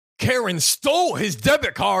Karen stole his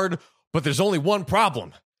debit card, but there's only one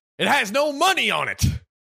problem. It has no money on it.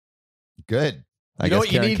 Good. I You know guess what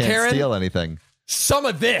you Karen need, can't Karen? steal anything. Some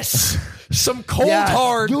of this. Some cold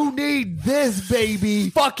hard You need this, baby.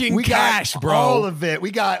 fucking We cash, got bro. all of it.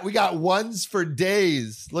 We got ones for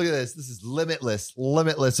days. Look at this. This is limitless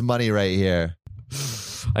money right here.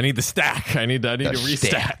 I need the stack. I need to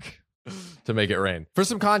restack to make it rain. For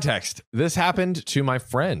some context, this happened to my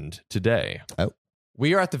friend today. Oh.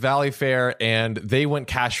 We are at the Valley Fair and they went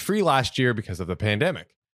cash free last year because of the pandemic.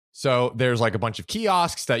 So there's like a bunch of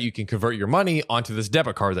kiosks that you can convert your money onto this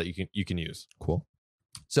debit card that you can use. Cool.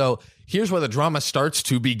 So here's where the drama starts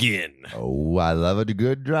to begin. Oh, I love a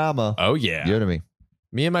good drama. Oh yeah. Give it to me.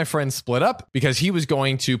 Me and my friend split up because he was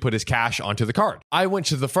going to put his cash onto the card. I went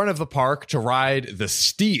to the front of the park to ride the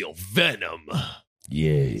Steel Venom.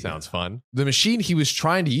 Yeah. Sounds fun. The machine he was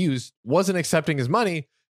trying to use wasn't accepting his money,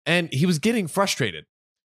 and he was getting frustrated.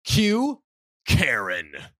 Cue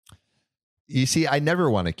Karen. You see, I never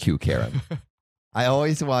want to cue Karen. I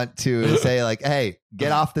always want to say like, "Hey,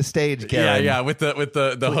 get off the stage, Karen." Yeah, with the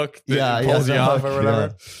hook that Yeah, pulls the you off hook, or whatever.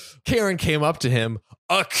 yeah. Karen came up to him,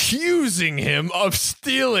 accusing him of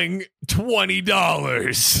stealing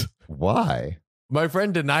 $20. Why? My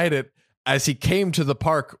friend denied it as he came to the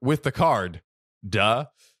park with the card. Duh.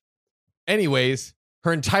 Anyways,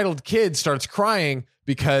 her entitled kid starts crying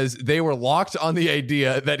because they were locked on the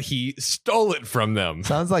idea that he stole it from them.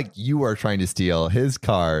 Sounds like you are trying to steal his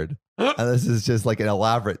card, and this is just like an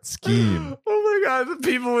elaborate scheme. Oh my God, the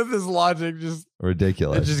people with this logic it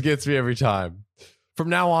Ridiculous. just gets me every time. From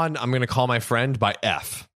now on, I'm going to call my friend by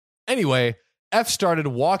F. Anyway, F started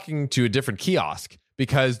walking to a different kiosk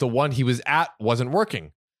because the one he was at wasn't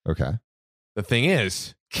working. Okay. The thing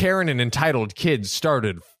is, Karen and entitled kids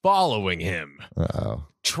started following him, Uh-oh.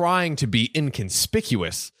 trying to be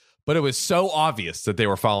inconspicuous, but it was so obvious that they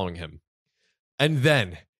were following him. And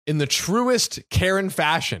then, in the truest Karen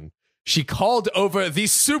fashion, she called over the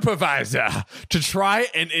supervisor to try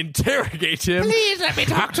and interrogate him. Please let me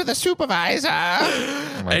talk to the supervisor.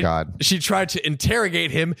 Oh my And God. She tried to interrogate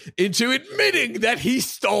him into admitting that he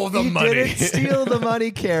stole the You money. didn't steal the money,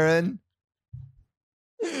 Karen.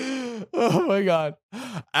 Oh my God.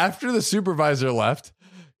 After the supervisor left,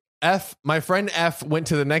 my friend F went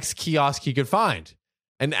to the next kiosk he could find.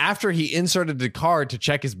 And after he inserted the card to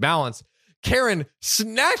check his balance, Karen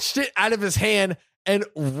snatched it out of his hand and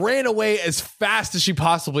ran away as fast as she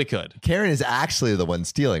possibly could. Karen is actually the one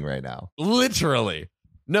stealing right now. Literally.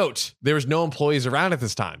 Note, there was no employees around at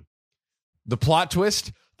this time. The plot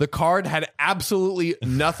twist, the card had absolutely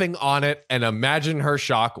nothing on it, and imagine her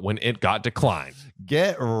shock when it got declined.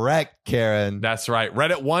 Get wrecked, Karen. That's right.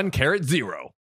 Reddit 1, Carrot 0.